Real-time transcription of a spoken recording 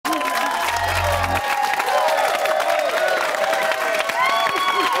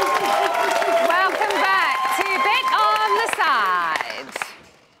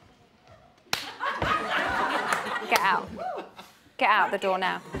out the door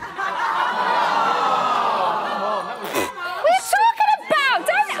now. What are you talking about?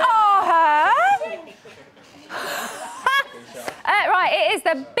 Don't awe her! Right, it is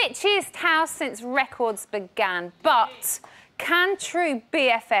the bitchiest house since records began, but can true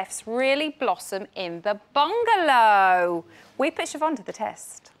BFFs really blossom in the bungalow? We put Siobhan to the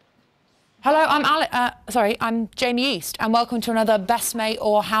test. Hello, I'm Jamie East, and welcome to another Best Mate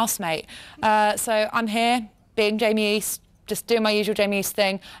or Housemate. So I'm here, being Jamie East, just doing my usual Jamie East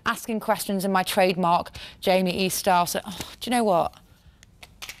thing, asking questions in my trademark Jamie East style. So, do you know what?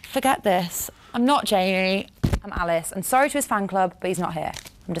 Forget this. I'm not Jamie, I'm Alice. And sorry to his fan club, but he's not here.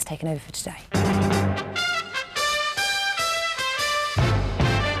 I'm just taking over for today.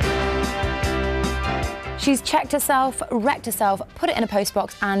 She's checked herself, wrecked herself, put it in a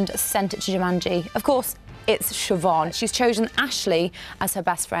postbox and sent it to Jumanji. Of course, it's Siobhan. She's chosen Ashley as her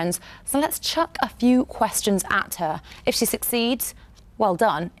best friend, so let's chuck a few questions at her. If she succeeds, well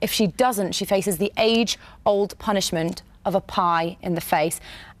done. If she doesn't, she faces the age-old punishment of a pie in the face.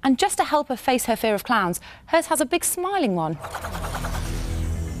 And just to help her face her fear of clowns, hers has a big smiling one.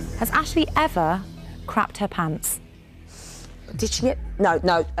 Has Ashley ever crapped her pants? Did she get... No.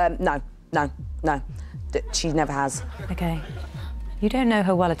 She never has. OK. You don't know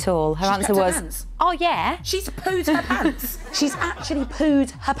her well at all. Her answer was... Pants. Oh, yeah. She's pooed her pants. She's actually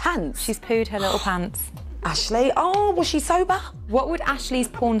pooed her pants. She's pooed her little pants. Ashley? Oh, was she sober? What would Ashley's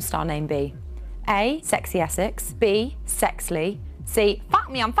porn star name be? A, Sexy Essex. B, Sexly. C, fuck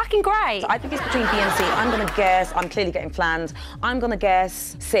me, I'm fucking great. I think it's between B and C. I'm going to guess... I'm clearly getting flanned. I'm going to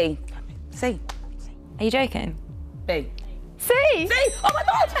guess C. C. Are you joking? B. C! C! Oh, my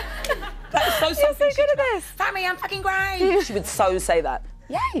God! That is so You're so good at this. Family, I'm fucking great. She would so say that.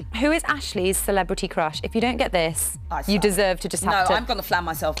 Yay. Who is Ashley's celebrity crush? If you don't get this, you deserve to just have to... No, I'm going to flan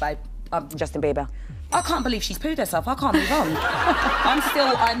myself, babe. I'm Justin Bieber. I can't believe she's pooed herself. I can't move on.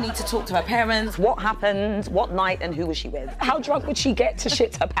 I need to talk to her parents. What happened? What night and who was she with? How drunk would she get to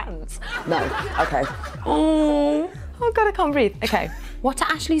shit her pants? No. OK. Oh, God, I can't breathe. OK. What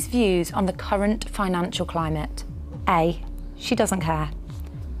are Ashley's views on the current financial climate? A, she doesn't care.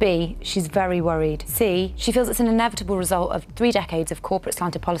 B, she's very worried. C, she feels it's an inevitable result of 3 decades of corporate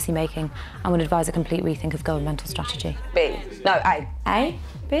slanted policy making and would advise a complete rethink of governmental strategy. B. No, A. A?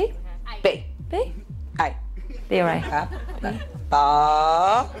 B? B. B? A. B or A?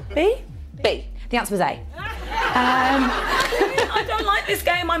 B? B. The answer was A. I don't like this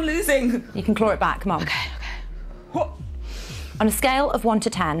game, I'm losing. You can claw it back, come on. OK. What? On a scale of 1 to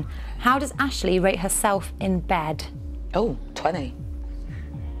 10, how does Ashley rate herself in bed? Oh, 20.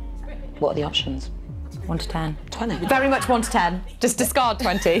 What are the options? 1 to 10. 20. Very much 1 to 10. Just discard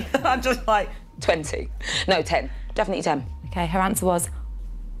 20. I'm just like, 20. No, 10. Definitely 10. OK, her answer was,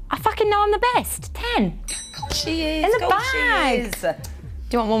 I fucking know I'm the best. 10. God, she is. In the bag. She is. Do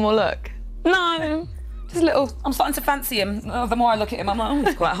you want one more look? No. Just a little... I'm starting to fancy him. Oh, the more I look at him, I'm like, oh,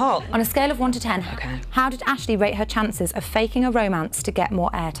 he's quite hot. On a scale of 1 to 10, OK. How did Ashley rate her chances of faking a romance to get more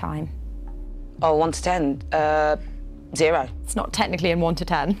airtime? Oh, 1 to 10. 0. It's not technically in 1 to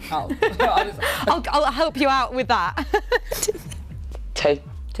 10. Oh. I'll help you out with that. 2.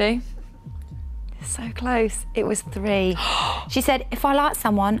 2? So close. It was 3. She said, if I like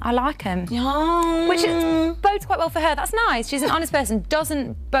someone, I like him. Yeah. Which bodes quite well for her. That's nice. She's an honest person.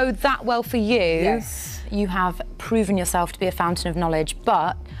 Doesn't bode that well for you. Yes. You have proven yourself to be a fountain of knowledge,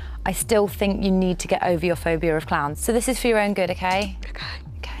 but I still think you need to get over your phobia of clowns. So this is for your own good, OK? OK.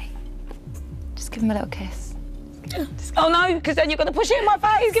 OK. Just give him a little kiss. Oh, no, because then you're going to push it in my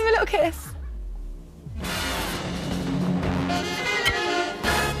face. Give him a little kiss.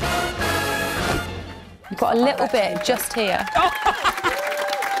 You've got a little bit just here. Oh,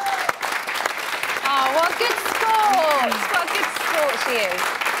 what a good sport. What a good sport she is.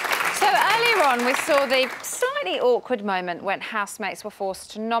 So earlier on, we saw the slightly awkward moment when housemates were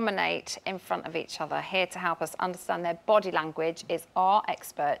forced to nominate in front of each other. Here to help us understand their body language is our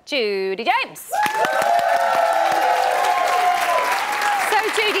expert, Judy James. So,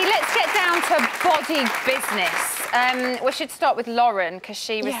 Judy, let's get down to body business. We should start with Lauren, because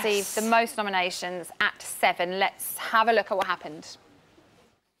she received the most nominations at 7. Let's have a look at what happened.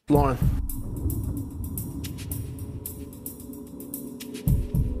 Lauren.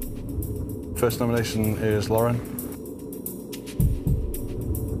 First nomination is Lauren.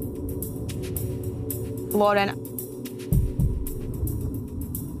 Lauren.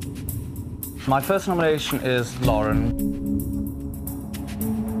 My first nomination is Lauren.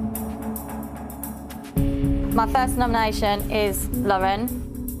 My first nomination is Lauren.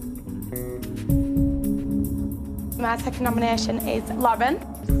 My second nomination is Lauren.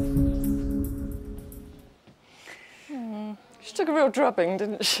 She's took a real drubbing,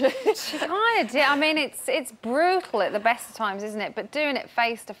 didn't she? She kind of did. I mean, it's brutal at the best of times, isn't it? But doing it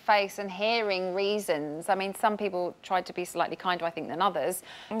face to face and hearing reasons. I mean, some people tried to be slightly kinder, I think, than others.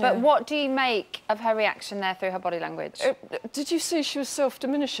 Yeah. But what do you make of her reaction there through her body language? Did you see she was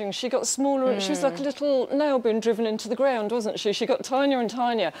self-diminishing? She got smaller. She was like a little nail being driven into the ground, wasn't she? She got tinier and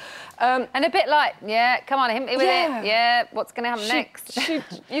tinier. And a bit like, yeah, come on, hit me with it. Yeah, what's going to happen next?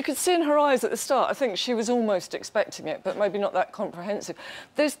 You could see in her eyes at the start, I think she was almost expecting it, but maybe not that comprehensive.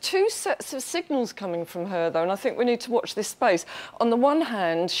 There's two sets of signals coming from her, though, and I think we need to watch this space. On the one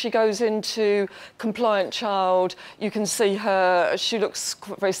hand, she goes into compliant child. You can see her, she looks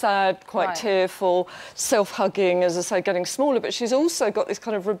very sad, quite tearful, self-hugging, as I say, getting smaller, but she's also got this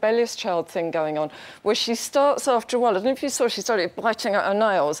kind of rebellious child thing going on, where she starts after a while, I don't know if you saw, she started biting at her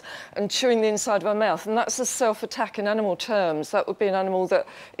nails and chewing the inside of her mouth, and that's a self-attack in animal terms. That would be an animal that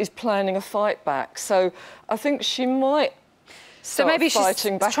is planning a fight back. So I think she might So maybe she's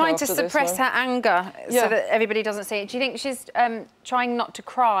trying to suppress suppress her anger so that everybody doesn't see it. Do you think she's trying not to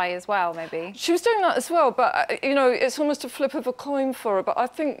cry as well, maybe? She was doing that as well, but, you know, it's almost a flip of a coin for her. But I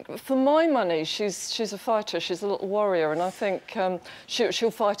think, for my money, she's a fighter, she's a little warrior, and I think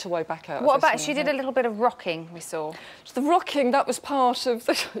she'll fight her way back out. What about, she did a little bit of rocking, we saw? The rocking, that was part of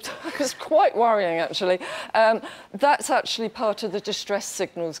the... It was quite worrying, actually. That's actually part of the distress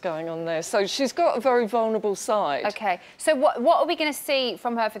signals going on there. So she's got a very vulnerable side. OK. So what are we going to see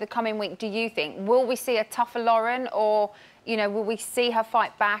from her for the coming week, do you think? Will we see a tougher Lauren, or, you know, will we see her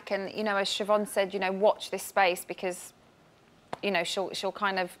fight back? And, you know, as Siobhan said, you know, watch this space, because, you know, she'll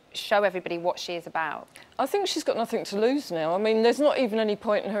kind of show everybody what she is about. I think she's got nothing to lose now. I mean, there's not even any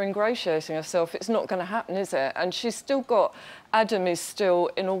point in her ingratiating herself. It's not going to happen, is it? And she's still got... Adam is still,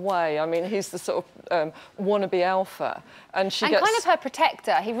 in a way, I mean, he's the sort of wannabe alpha. And she gets... kind of her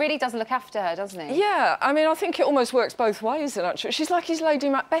protector. He really does look after her, doesn't he? Yeah, I mean, I think it almost works both ways, actually. She's like his Lady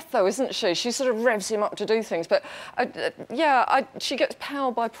Macbeth, though, isn't she? She sort of revs him up to do things. But, she gets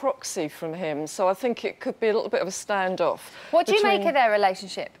power by proxy from him, so I think it could be a little bit of a standoff. What do you make of their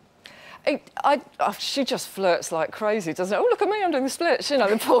relationship? She just flirts like crazy, doesn't it? Oh, look at me, I'm doing the splits, you know,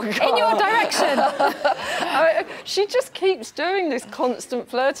 the poor girl. In your direction! She just keeps doing this constant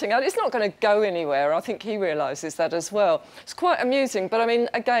flirting, and it's not going to go anywhere. I think he realises that as well. It's quite amusing, but, I mean,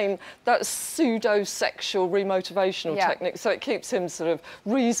 again, that's pseudo-sexual remotivational technique, so it keeps him sort of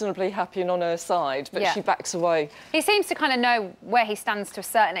reasonably happy and on her side, but she backs away. He seems to kind of know where he stands to a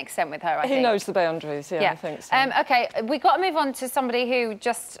certain extent with her, I think. He knows the boundaries, I think so. OK, we've got to move on to somebody who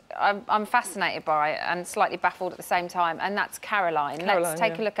just... I'm fascinated by it and slightly baffled at the same time, and that's Caroline. Let's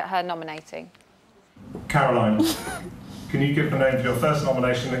take a look at her nominating. Caroline, can you give the name of your first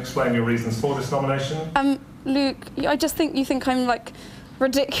nomination and explain your reasons for this nomination? Luke, I just think you think I'm, like,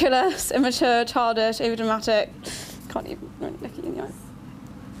 ridiculous, immature, childish, overdramatic. Can't even look at you in the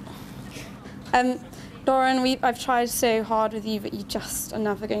eyes. Lauren, I've tried so hard with you, but you just are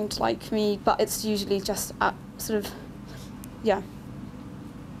never going to like me, but it's usually just at sort of,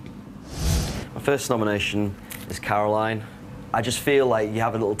 My first nomination is Caroline. I just feel like you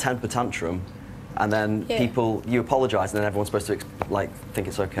have a little temper tantrum, and then you apologise, and then everyone's supposed to think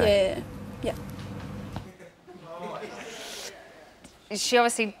it's okay. Yeah. She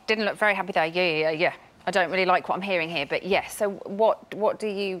obviously didn't look very happy there. Yeah. I don't really like what I'm hearing here, but yes. So what do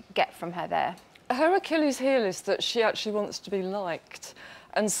you get from her there? Her Achilles heel is that she actually wants to be liked.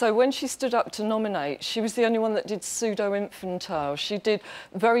 And so when she stood up to nominate, she was the only one that did pseudo-infantile. She did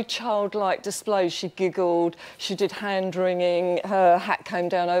very childlike displays. She giggled, she did hand-wringing, her hat came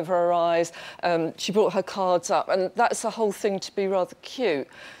down over her eyes, she brought her cards up, and that's the whole thing to be rather cute.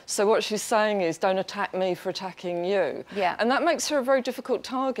 So what she's saying is, don't attack me for attacking you. Yeah. And that makes her a very difficult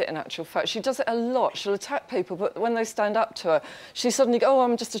target, in actual fact. She does it a lot. She'll attack people, but when they stand up to her, she suddenly goes, oh,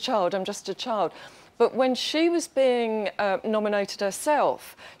 I'm just a child, I'm just a child. But when she was being nominated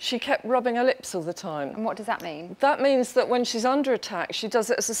herself, she kept rubbing her lips all the time. And what does that mean? That means that when she's under attack, she does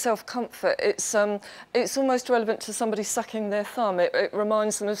it as a self-comfort. It's almost relevant to somebody sucking their thumb. It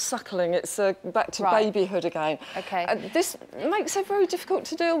reminds them of suckling. It's back to babyhood again. OK. This makes her very difficult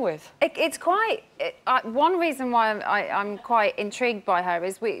to deal with. It's quite... one reason why I'm quite intrigued by her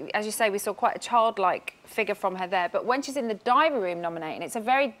is, as you say, we saw quite a childlike figure from her there, but when she's in the diary room nominating, it's a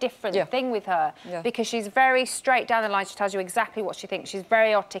very different thing with her, because she's very straight down the line. She tells you exactly what she thinks. She's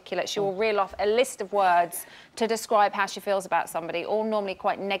very articulate. She will reel off a list of words to describe how she feels about somebody, all normally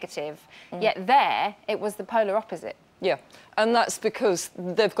quite negative. Yet there, it was the polar opposite. Yeah, and that's because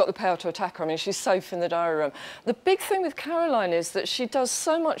they've got the power to attack her. I mean, she's safe in the diary room. The big thing with Caroline is that she does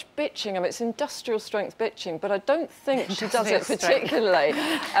so much bitching. I mean, it's industrial strength bitching, but I don't think she does it particularly.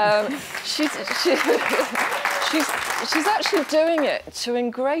 She's actually doing it to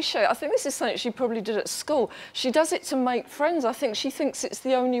ingratiate. I think this is something she probably did at school. She does it to make friends. I think she thinks it's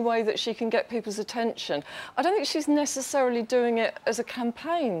the only way that she can get people's attention. I don't think she's necessarily doing it as a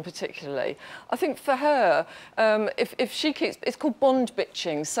campaign, particularly. I think for her, if she keeps... It's called bond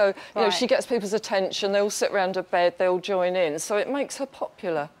bitching. So, you know, she gets people's attention, they all sit around her bed, they all join in. So it makes her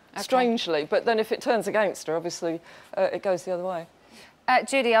popular, strangely. But then if it turns against her, obviously, it goes the other way.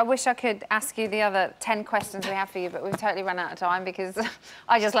 Judy, I wish I could ask you the other 10 questions we have for you, but we've totally run out of time because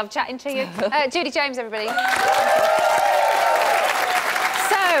I just love chatting to you. Judy James, everybody. So,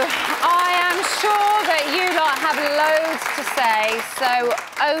 I am sure that you lot have loads to say. So,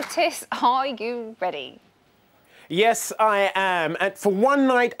 Otis, are you ready? Yes, I am. And for one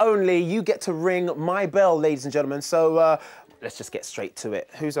night only, you get to ring my bell, ladies and gentlemen. So, let's just get straight to it.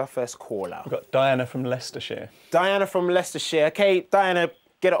 Who's our first caller? We've got Diana from Leicestershire. Diana from Leicestershire. OK, Diana,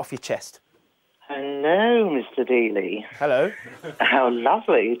 get it off your chest. Hello, Mr. Dealey. Hello. How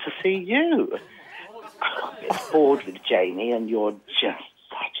lovely to see you. I'm a bit bored with Jamie, and you're just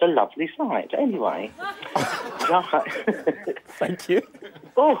such a lovely sight. Anyway. Thank you.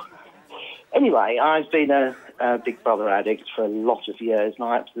 Oh, anyway, I've been a Big Brother addict for a lot of years, and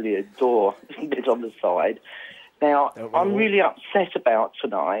I absolutely adore a bit on the side. Now, I'm really upset about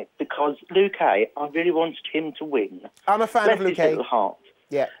tonight because Luke A, I really wanted him to win. I'm a fan of Luke A. Little heart.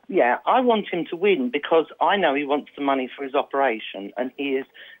 Yeah. Yeah, I want him to win because I know he wants the money for his operation, and he is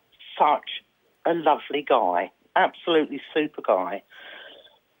such a lovely guy. Absolutely super guy.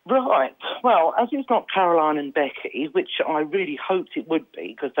 Right. Well, as it's not Caroline and Becky, which I really hoped it would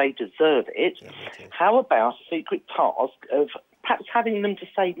be because they deserve it, how about a secret task of perhaps having them to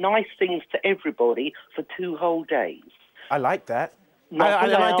say nice things to everybody for 2 whole days? I like that.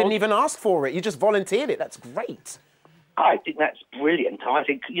 I didn't even ask for it. You just volunteered it. That's great. I think that's brilliant. I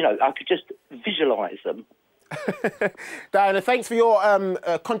think, you know, I could just visualise them. Diana, thanks for your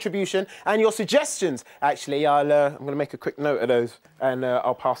contribution and your suggestions. Actually, I'm going to make a quick note of those and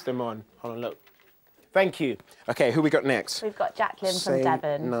I'll pass them on. Hold on, look. Thank you. OK, who we got next? We've got Jacqueline Say from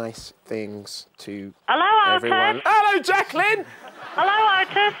Devon. nice things to Hello, everyone. Otis. Hello, Jacqueline. Hello,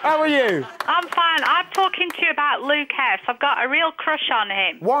 Otis. How are you? I'm fine. I'm talking to you about Luke S. I've got a real crush on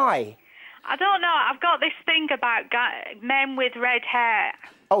him. Why? I don't know. I've got this thing about men with red hair.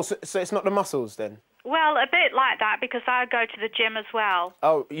 Oh, so it's not the muscles then? Well, a bit like that because I go to the gym as well.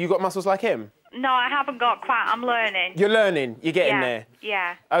 Oh, you got muscles like him? No, I haven't got quite. I'm learning. You're learning. You're getting there.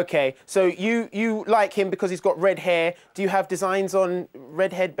 Yeah. OK, so you like him because he's got red hair. Do you have designs on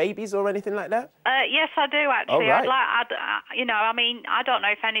red-haired babies or anything like that? Yes, I do actually. Oh, right. You know, I mean, I don't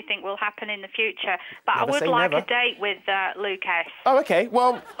know if anything will happen in the future, but Never I would say like never. a date with Luke S. Oh, OK.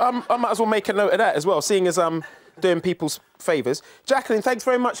 Well, I might as well make a note of that as well, seeing as I'm doing people's favours. Jacqueline, thanks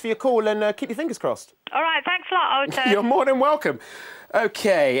very much for your call and keep your fingers crossed. All right, thanks a lot, Otis. You're more than welcome.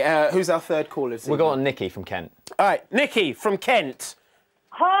 OK, who's our third caller? We've got Nikki from Kent. All right, Nikki from Kent.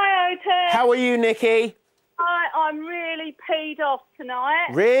 Hi, Otis. How are you, Nikki? I'm really peed off tonight.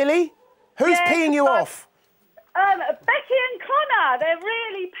 Really? Who's Yeah, peeing you off? Becky and Connor, they're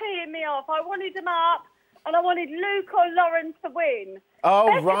really peeing me off. I wanted them up, and I wanted Luke or Lauren to win. Oh,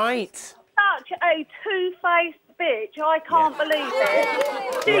 Becky's right. Such a two-faced bitch. I can't believe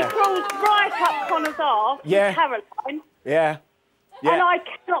it. She crawls right up Connor's arse, Yeah. Caroline. Yeah. Yeah. And I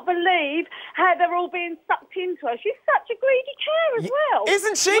cannot believe how they're all being sucked into her. She's such a greedy chair as well.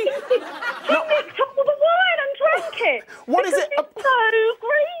 Isn't she? She nicked all the wine and drank it. What is it? She's so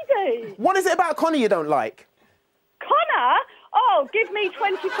greedy. What is it about Connor you don't like? Connor? Oh, give me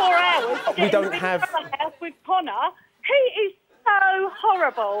 24 hours. to We get don't into have- the house with Connor. He is so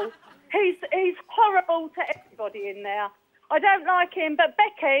horrible. He's horrible to everybody in there. I don't like him, but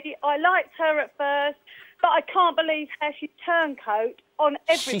Becky, I liked her at first, but I can't believe how she turncoat on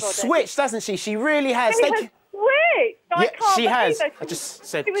everybody. She switched, hasn't she? She really has. She Thank has you. switched. I Yeah, can't she believe has. it. I just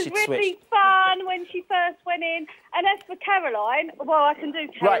said She was she'd really switched. fun when she first went in. And as for Caroline, well, I can do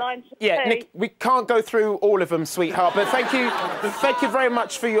Caroline. Right. Yeah, too. Nick, we can't go through all of them, sweetheart. But thank you very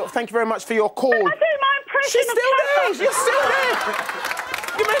much for your call. I do my impression She's of still there. Caroline. You're still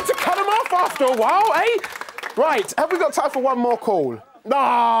there. You meant to cut them off after a while, eh? Right. Have we got time for one more call?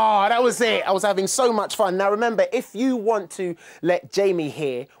 Ah, that was it. I was having so much fun. Now, remember, if you want to let Jamie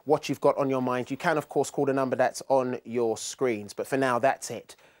hear what you've got on your mind, you can, of course, call the number that's on your screens. But for now, that's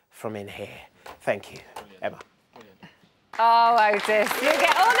it from in here. Thank you, Emma. Oh, Otis, you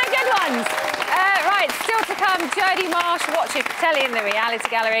get all the good ones. Right, still to come, Jodie Marsh watching telly in the reality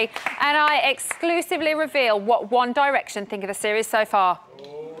gallery, and I exclusively reveal what One Direction think of the series so far.